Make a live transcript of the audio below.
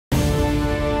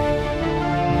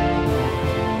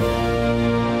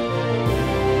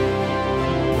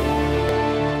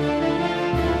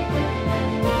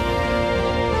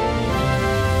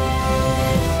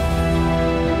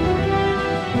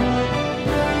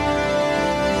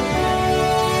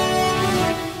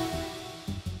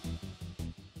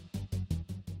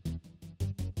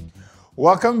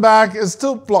Welcome back. It's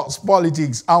still Plots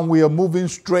Politics, and we are moving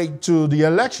straight to the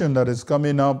election that is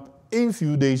coming up in a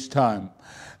few days' time.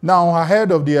 Now,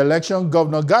 ahead of the election,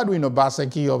 Governor Godwin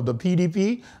Obaseki of the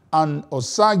PDP and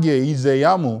Osagie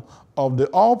Ize-Iyamu of the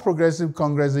All Progressive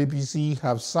Congress APC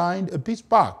have signed a peace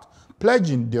pact,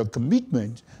 pledging their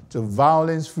commitment to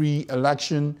violence-free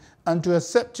election and to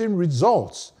accepting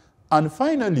results. And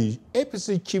finally,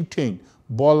 APC chieftain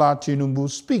Bola Tinubu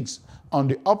speaks on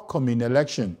the upcoming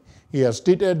election. He has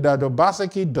stated that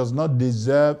Obaseki does not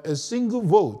deserve a single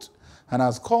vote and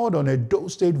has called on Edo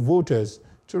State voters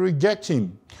to reject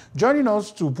him. Joining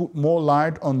us to put more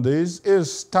light on this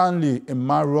is Stanley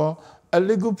Imhanruor, a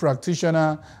legal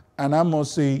practitioner, and I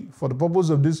must say, for the purpose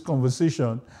of this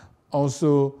conversation,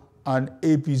 also an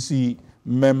APC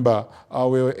member.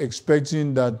 We're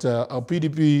expecting that our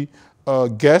PDP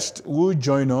guest will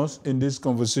join us in this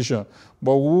conversation,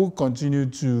 but we'll continue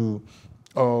to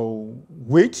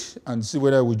wait and see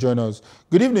whether he will join us.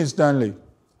 Good evening, Stanley.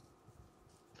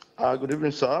 Good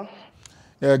evening, sir.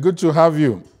 Yeah, good to have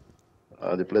you.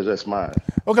 The pleasure is mine.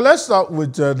 Okay, let's start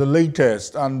with the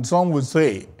latest. And some would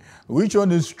say, which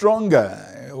one is stronger?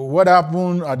 What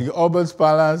happened at the Oba's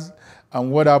Palace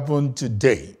and what happened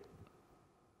today?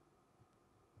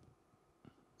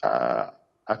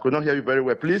 I could not hear you very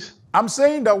well, please. I'm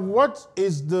saying that what's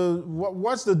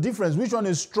the difference? Which one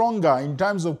is stronger in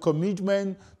terms of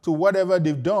commitment to whatever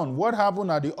they've done? What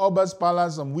happened at the Oba's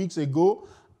Palace some weeks ago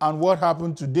and what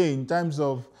happened today in terms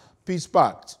of peace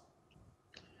pact?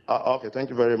 Okay, thank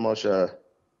you very much.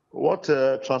 What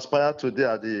transpired today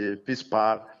at the peace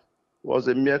pact was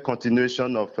a mere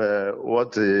continuation of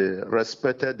what the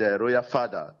respected royal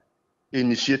father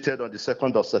initiated on the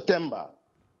 2nd of September.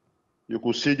 You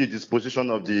could see the disposition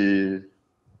of the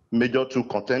major two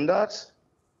contenders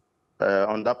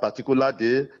on that particular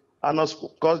day, and of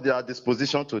course their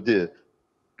disposition today.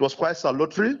 It was quite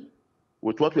salutary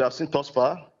with what we have seen thus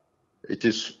far. It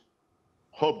is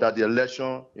hoped that the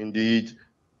election indeed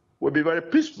will be very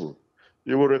peaceful.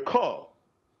 You will recall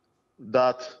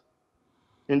that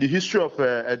in the history of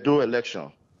Edo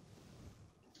election,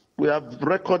 we have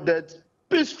recorded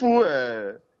peaceful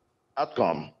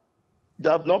outcome. They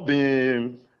have not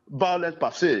been violent per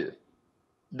se,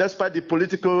 despite the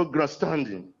political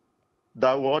grandstanding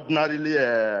that would ordinarily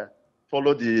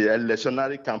follow the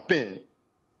electionary campaign.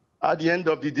 At the end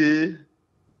of the day,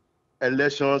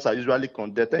 elections are usually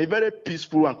conducted in a very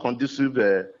peaceful and conducive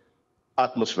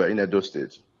atmosphere in Edo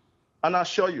State. And I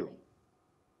assure you,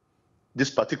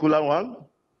 this particular one,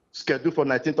 scheduled for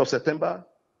 19th of September,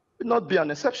 will not be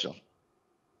an exception.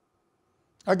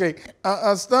 Okay,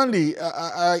 Stanley,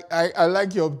 I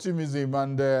like your optimism,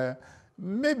 and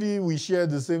maybe we share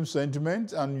the same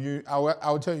sentiment, and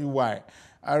I'll tell you why.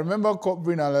 I remember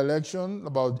covering an election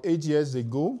about 8 years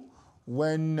ago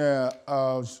when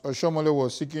Oshiomhole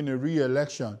was seeking a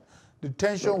re-election. The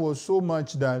tension was so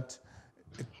much that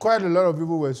quite a lot of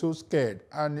people were so scared,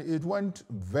 and it went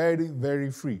very, very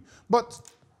free. But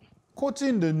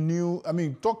quoting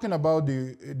talking about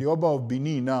the Oba of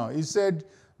Benin now, he said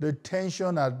the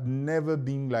tension had never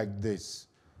been like this.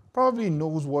 Probably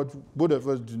knows what both of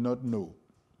us do not know.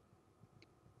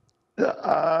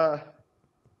 Yeah,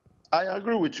 I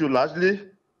agree with you largely,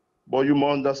 but you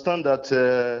must understand that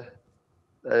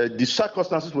the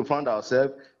circumstances we found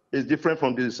ourselves is different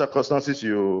from the circumstances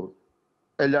you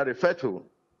earlier referred to.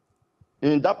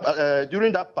 In that,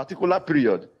 during that particular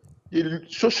period, the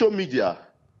social media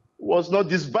was not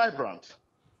this vibrant.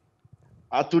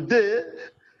 And today,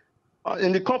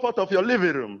 in the comfort of your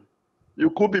living room,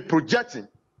 you could be projecting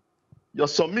your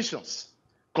submissions,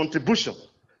 contributions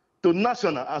to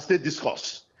national and state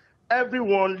discourse.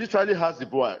 Everyone literally has the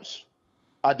voice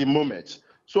at the moment.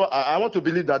 So I want to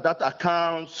believe that that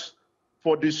accounts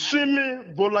for the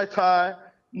semi-volatile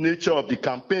nature of the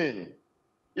campaign.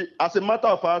 As a matter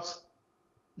of fact,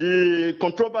 the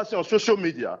controversy on social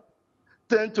media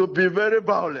tend to be very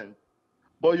violent,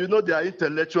 but you know they are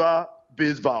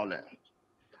intellectual-based violence.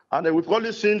 And we've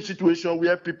always seen situations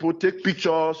where people take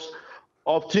pictures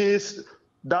of things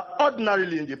that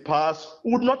ordinarily in the past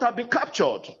would not have been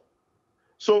captured.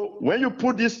 So when you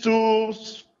put these two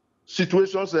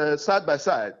situations side by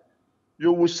side,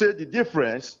 you will say the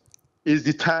difference is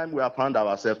the time we have found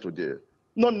ourselves today.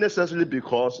 Not necessarily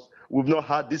because we've not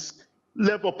had this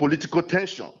level of political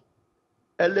tension.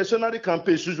 Electionary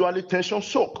campaigns usually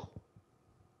tension-soaked.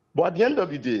 But at the end of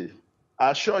the day,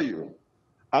 I assure you,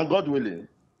 and God willing,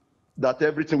 that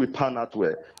everything will pan out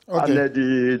well. Okay. And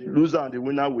the loser and the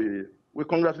winner will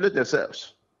congratulate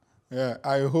themselves. Yeah,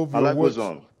 I hope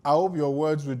your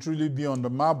words will truly be on the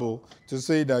marble to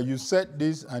say that you said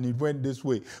this and it went this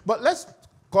way. But let's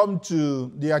come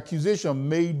to the accusation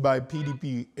made by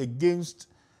PDP against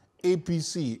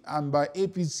APC, and by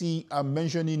APC, I'm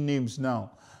mentioning names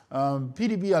now.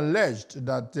 PDP alleged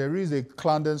that there is a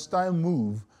clandestine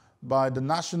move by the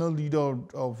national leader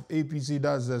of APC,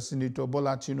 that's Senator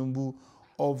Bola Tinubu,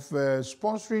 of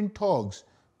sponsoring thugs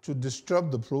to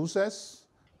disrupt the process.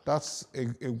 That's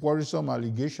a worrisome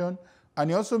allegation.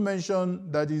 And he also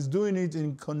mentioned that he's doing it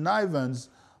in connivance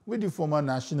with the former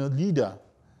national leader.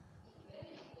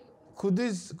 Could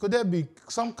there be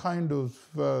some kind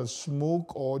of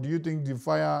smoke, or do you think the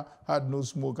fire had no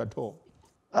smoke at all?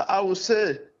 I would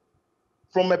say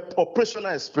from a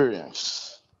operational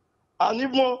experience, and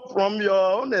even from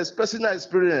your own personal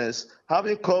experience,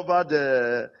 having covered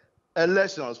the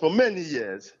elections for many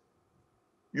years,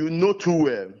 you know too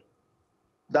well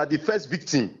that the first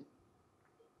victim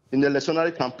in the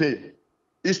electionary campaign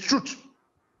is truth.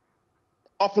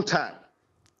 Oftentimes,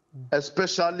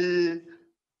 especially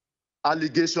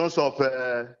allegations of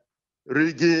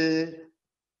rigging,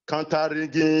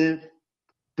 counter-rigging,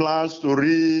 plans to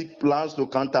rig, plans to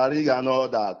counter-rig, and all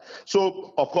that.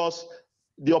 So, of course,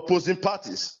 the opposing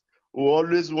parties will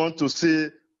always want to say,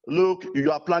 look,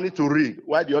 you are planning to rig,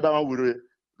 while the other one will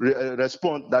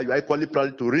respond that you are equally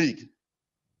planning to rig.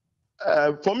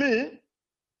 For me,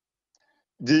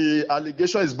 the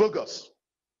allegation is bogus,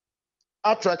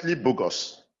 outrightly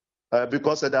bogus,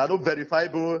 because there are no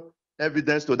verifiable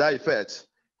evidence to that effect.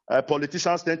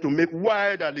 Politicians tend to make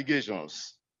wild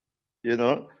allegations,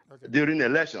 during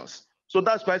elections. So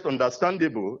that's quite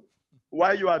understandable.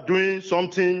 While you are doing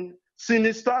something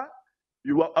sinister,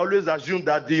 you will always assume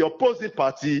that the opposing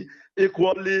party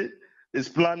equally is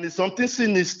planning something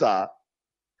sinister.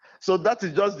 So that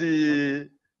is just the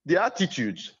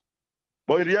attitude.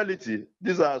 But in reality,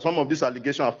 some of these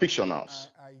allegations are fictionals.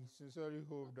 I sincerely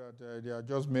hope that they are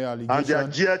just mere allegations. And they are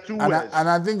geared towards. And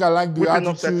I think I like the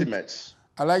attitude.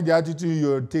 I like the attitude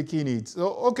you're taking it.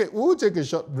 So, okay, we'll take a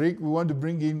short break. We want to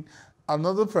bring in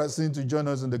another person to join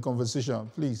us in the conversation.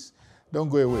 Please, don't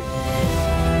go away.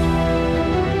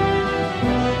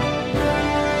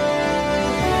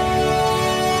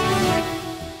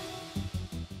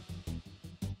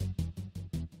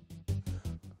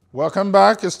 Welcome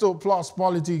back. It's still Plus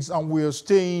Politics, and we are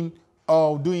staying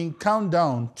doing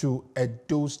countdown to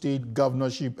Edo State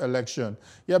governorship election.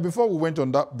 Yeah, before we went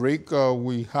on that break,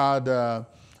 we had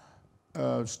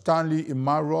Stanley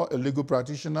Imhanruor, a legal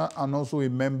practitioner and also a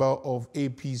member of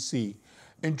APC.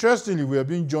 Interestingly, we have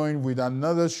been joined with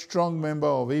another strong member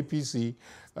of APC.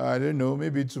 I don't know,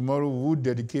 maybe tomorrow we would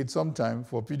dedicate some time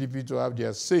for PDP to have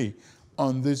their say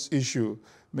on this issue.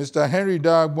 Mr. Henry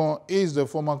Idahagbon is the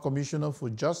former Commissioner for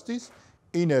Justice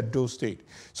in Edo State.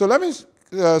 So let me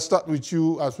start with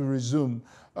you as we resume.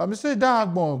 Mr.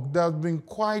 Idahagbon, there have been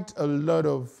quite a lot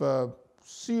of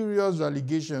serious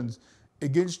allegations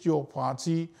against your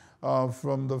party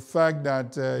from the fact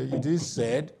that it is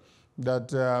said that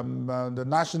the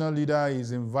national leader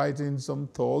is inviting some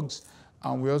thugs,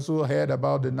 and we also heard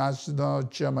about the national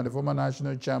chairman, the former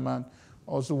national chairman,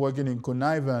 also working in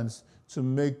connivance to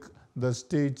make the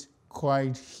state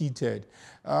quite heated.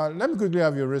 Let me quickly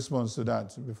have your response to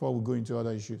that before we go into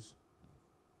other issues.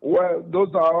 Well,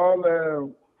 those are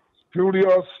all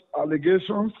spurious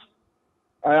allegations.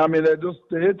 I am in Edo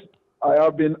State. I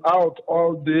have been out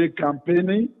all day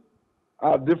campaigning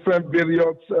at various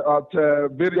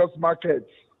markets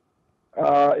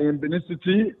in Benin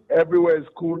City. Everywhere is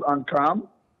cool and calm.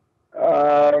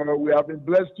 We have been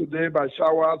blessed today by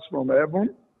showers from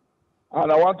heaven. And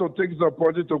I want to take this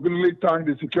opportunity to really thank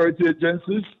the security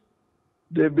agencies.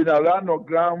 They've been around the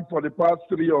ground for the past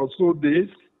 3 or so days.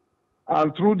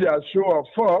 And through their show of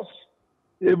force,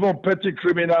 even petty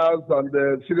criminals and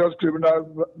serious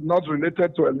criminals not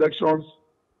related to elections,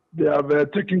 they have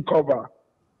taken cover.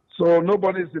 So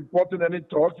nobody is importing any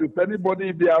talks. If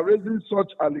they are raising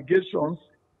such allegations,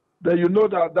 then you know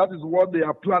that that is what they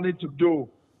are planning to do.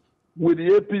 With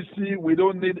the APC, we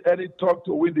don't need any talk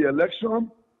to win the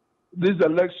election. This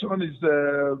election is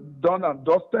done and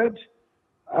dusted.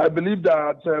 I believe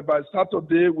that by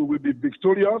Saturday we will be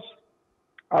victorious.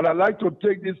 And I'd like to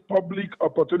take this public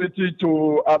opportunity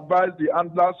to advise the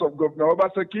handlers of Governor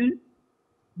Obaseki.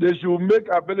 They should make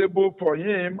available for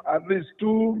him at least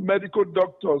 2 medical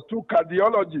doctors, 2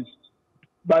 cardiologists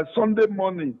by Sunday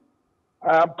morning.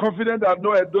 I am confident that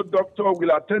no Edo doctor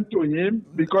will attend to him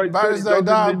because Barrister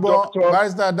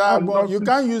Idahagbon, you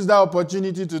can't use that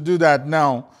opportunity to do that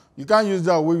now. You can't use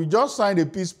that. We just signed a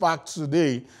peace pact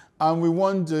today, and we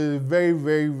want a very,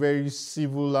 very, very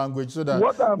civil language so that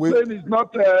what I'm saying is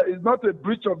not a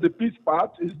breach of the peace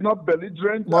pact. It's not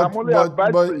belligerent. I'm only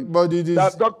advising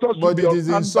that doctors should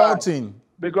be insulting.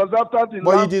 Because after the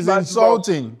But it is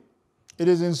insulting. It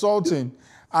is insulting.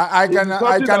 I can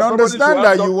understand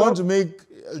that you want to make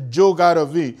a joke out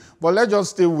of it, but let's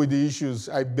just stay with the issues.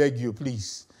 I beg you,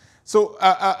 please. So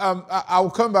I'll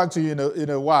come back to you in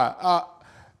a while.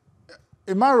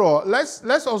 Imhanruor,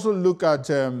 let's also look at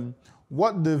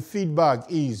what the feedback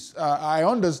is. I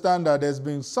understand that there's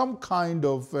been some kind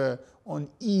of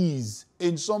unease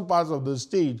in some parts of the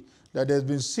state, that there's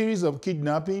been a series of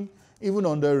kidnapping, even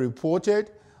underreported.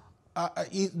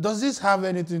 Does this have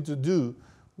anything to do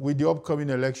with the upcoming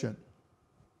election?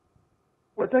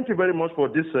 Well, thank you very much for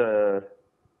this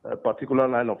particular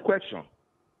line of question.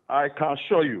 I can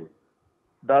assure you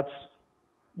that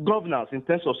governance in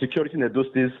terms of security in Edo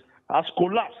State has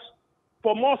collapsed.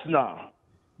 For months now,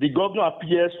 the governor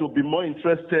appears to be more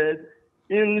interested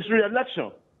in his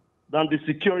re-election than the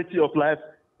security of life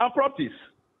and properties.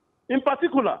 In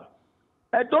particular,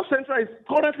 Edo Central is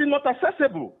currently not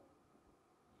accessible.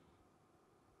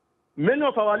 Many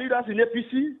of our leaders in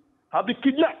APC have been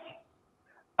kidnapped.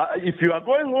 If you are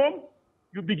going home,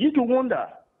 you begin to wonder,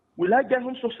 will I get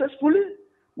home successfully?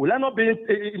 Will I not be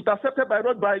intercepted by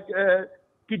road by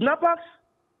kidnappers?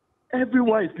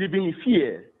 Everyone is living in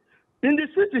fear. In the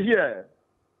city here,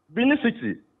 Benin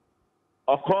City,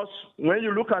 of course, when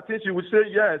you look at it, you would say,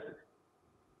 yes,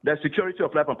 there's security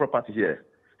of life and property here.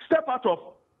 Step out of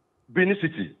Benin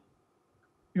City.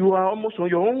 You are almost on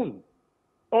your own.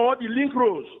 All the link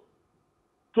roads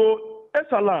to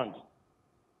Esaland,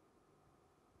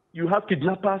 you have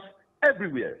kidnappers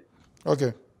everywhere.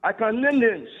 Okay. I can name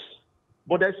names,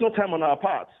 but there's no time on our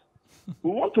part.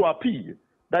 We want to appeal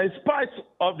that in spite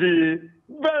of the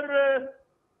very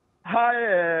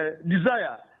high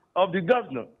desire of the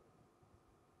governor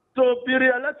to be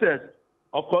re-elected,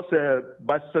 of course,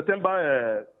 by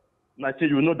September 19,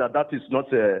 you know that that is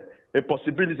not a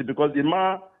possibility, because the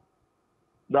man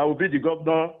that will be the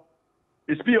governor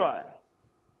is POI.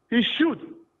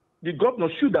 The governor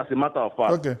should, as a matter of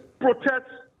fact, protect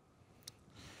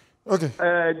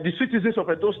the citizens of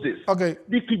Edo State. Okay.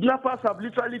 The kidnappers have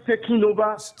literally taken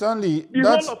over Stanley, the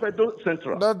whole of Edo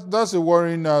Central. That's a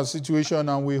worrying situation,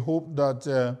 and we hope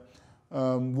that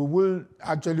we will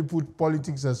actually put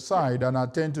politics aside and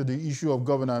attend to the issue of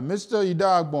governance. Mr.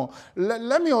 Idahagbon,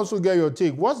 let me also get your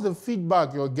take. What's the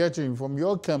feedback you're getting from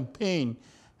your campaign?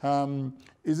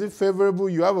 Is it favorable?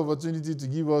 You have opportunity to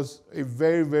give us a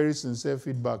very, very sincere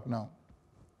feedback now.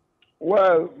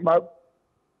 Well,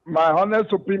 my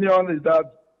honest opinion is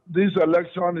that this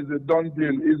election is a done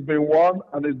deal. It's been won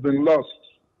and it's been lost.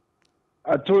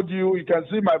 I told you, you can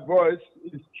see my voice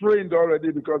is trained already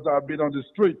because I've been on the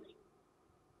street.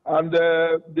 And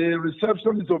the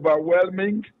reception is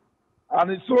overwhelming. And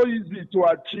it's so easy to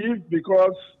achieve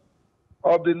because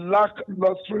of the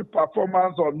lackluster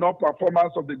performance or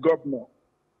non-performance of the governor.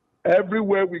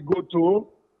 Everywhere we go to,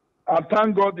 and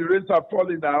thank God the rains are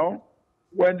falling now.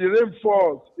 When the rain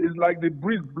falls, it's like the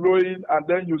breeze blowing, and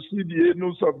then you see the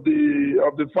anus of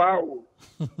the fowl.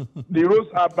 The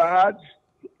roads are bad.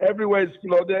 Everywhere is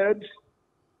flooded.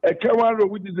 Ekewan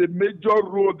Road, which is a major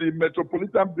road in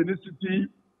metropolitan Benin City,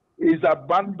 is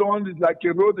abandoned. It's like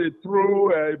a road they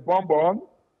throw a bomb on.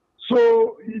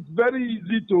 So it's very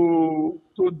easy to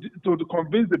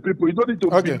convince the people. You don't need to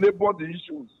belabor the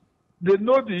issues. They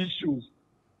know the issues.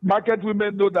 Market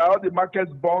women know that all the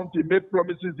markets bound, they made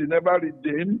promises they never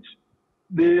redeemed.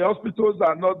 The hospitals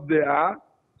are not there.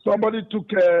 Somebody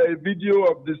took a video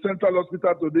of the central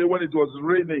hospital today when it was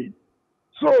raining.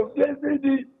 So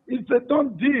it's a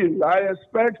done deal. I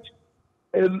expect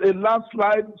a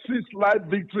landslide, slide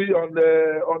victory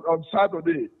on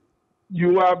Saturday.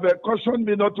 You have cautioned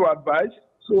me not to advise,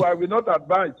 so I will not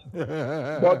advise.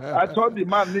 But I thought the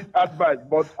man needs advice,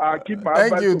 but I keep my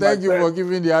advice. Thank you for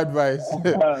giving the advice.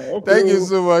 Thank you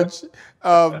so much,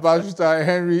 Barrister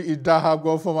Henry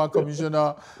Idahagbon, former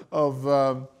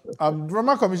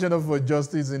commissioner for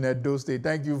Justice in Edo State.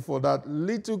 Thank you for that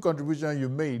little contribution you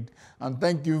made, and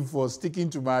thank you for sticking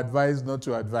to my advice not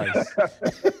to advise.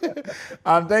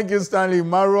 And thank you, Stanley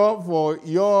Imhanruor, for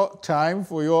your time,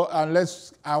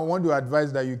 I want to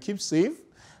advise that you keep safe.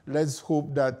 Let's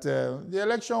hope that the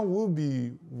election will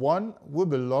be won, will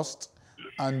be lost,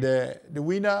 and the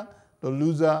winner, the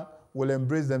loser, will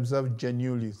embrace themselves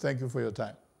genuinely. Thank you for your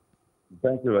time.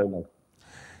 Thank you very much.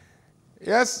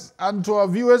 Yes, and to our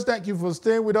viewers, thank you for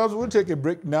staying with us. We'll take a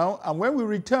break now, and when we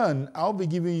return, I'll be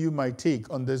giving you my take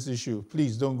on this issue.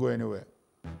 Please don't go anywhere.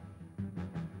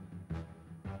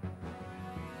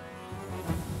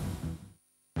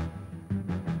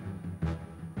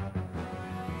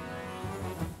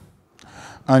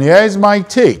 And here is my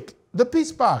take. The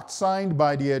Peace Pact signed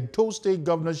by the Edo State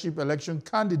governorship election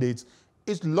candidates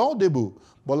is laudable,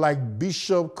 but like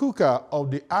Bishop Kuka of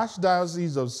the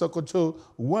Archdiocese of Sokoto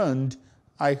warned,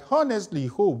 I honestly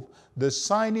hope the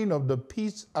signing of the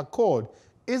peace accord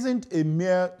isn't a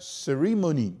mere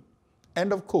ceremony,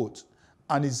 end of quote,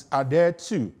 and is adhered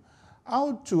to.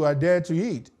 How to adhere to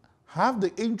it? Have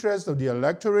the interest of the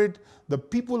electorate, the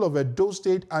people of Edo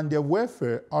State, and their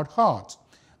welfare at heart.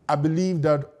 I believe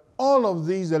that all of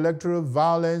these electoral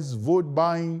violence, vote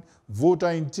buying, voter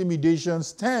intimidation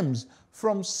stems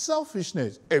from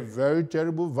selfishness, a very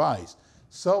terrible vice.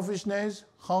 Selfishness,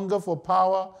 hunger for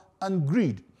power, and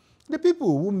greed. The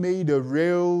people who made a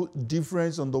real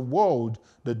difference on the world,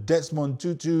 the Desmond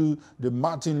Tutu, the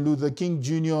Martin Luther King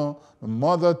Jr., the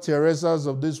Mother Teresa's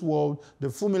of this world, the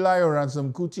Funmilayo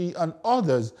Ransome Kuti, and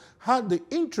others, had the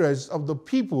interests of the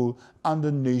people and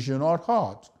the nation at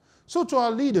heart. So to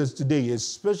our leaders today,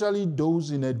 especially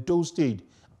those in Edo State,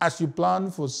 as you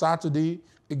plan for Saturday,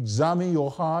 examine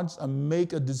your hearts and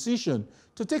make a decision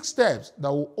to take steps that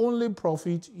will only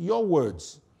profit your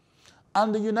words.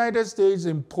 And the United States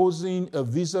imposing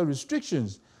visa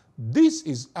restrictions, this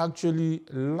is actually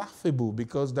laughable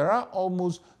because there are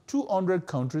almost 200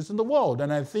 countries in the world,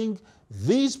 and I think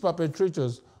these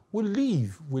perpetrators will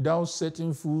leave without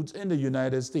setting foot in the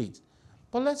United States.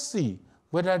 But let's see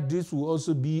whether this will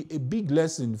also be a big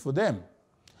lesson for them.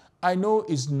 I know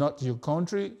it's not your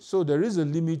country, so there is a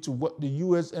limit to what the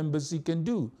U.S. Embassy can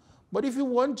do. But if you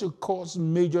want to cause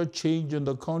major change in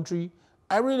the country,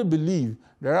 I really believe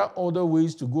there are other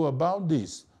ways to go about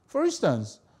this. For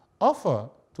instance, offer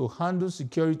to handle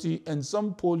security in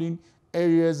some polling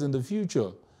areas in the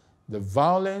future. The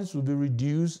violence will be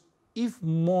reduced if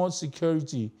more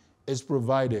security is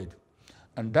provided.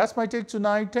 And that's my take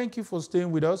tonight. Thank you for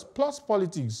staying with us. Plus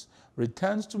Politics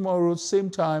returns tomorrow, same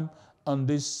time on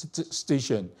this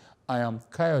station. I am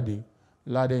Kayode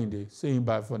Ladeinde, saying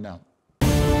bye for now.